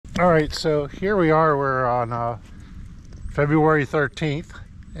All right, so here we are. We're on February 13th,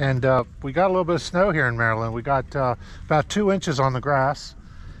 and we got a little bit of snow here in Maryland. We got about 2 inches on the grass,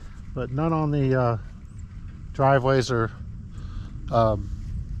 but none on the driveways or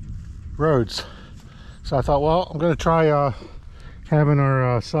roads. So I thought, well, I'm going to try having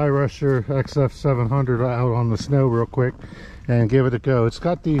our Cyrusher XF900 out on the snow real quick and give it a go. It's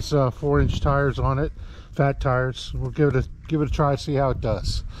got these 4-inch tires on it, fat tires. We'll give it a try, see how it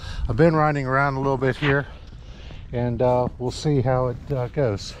does. I've been riding around a little bit here, and we'll see how it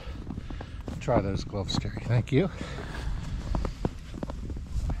goes. Try those gloves, Terry. Thank you.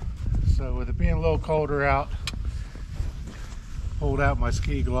 So with it being a little colder out, pulled out my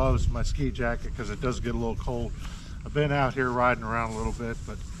ski gloves, my ski jacket, because it does get a little cold. I've been out here riding around a little bit,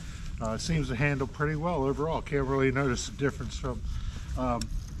 but it seems to handle pretty well overall. Can't really notice a difference from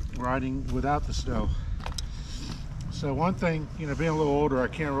riding without the snow. So one thing, you know, being a little older, I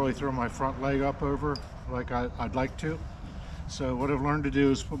can't really throw my front leg up over like I'd like to. So what I've learned to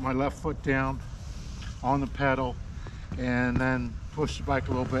do is put my left foot down on the pedal and then push the bike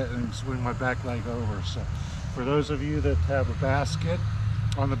a little bit and swing my back leg over. So for those of you that have a basket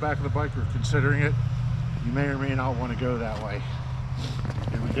on the back of the bike or considering it, you may or may not want to go that way.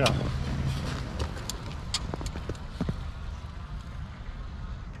 Here we go.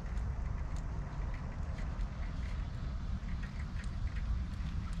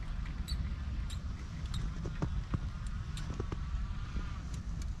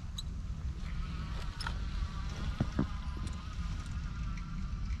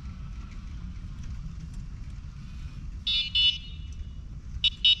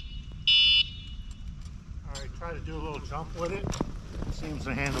 Try to do a little jump with it. Seems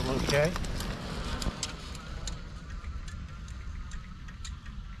to handle okay.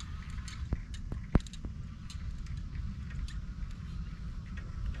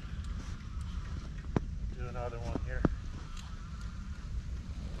 Do another one here.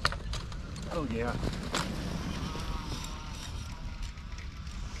 Oh yeah.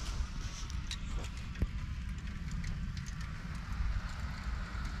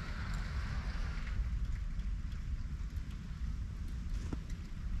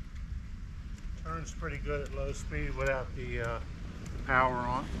 Turns pretty good at low speed without the power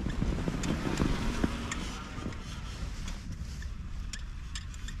on.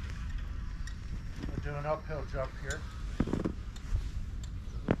 I'll do an uphill jump here.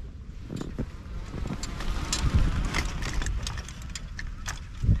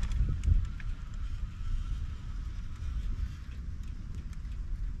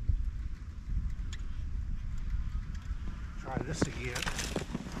 Try this again.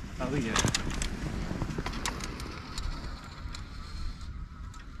 Oh yeah.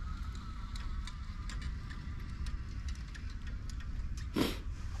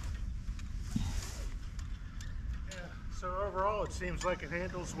 So overall, it seems like it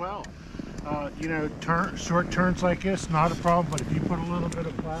handles well. You know, short turns like this, not a problem, but if you put a little bit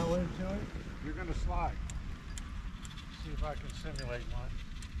of plow into it, you're going to slide. Let's see if I can simulate one.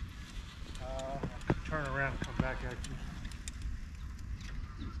 I'll turn around and come back at you.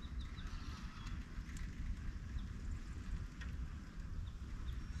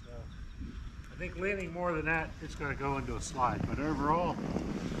 So, I think leaning more than that, it's going to go into a slide, but overall,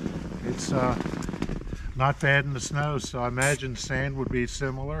 it's not bad in the snow, so I imagine sand would be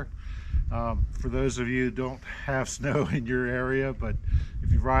similar. For those of you who don't have snow in your area, but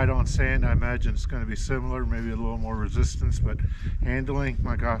if you ride on sand, I imagine it's going to be similar, maybe a little more resistance, but handling,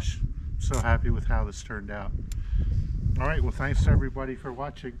 my gosh, I'm so happy with how this turned out. All right, well, thanks everybody for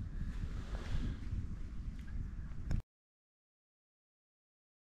watching.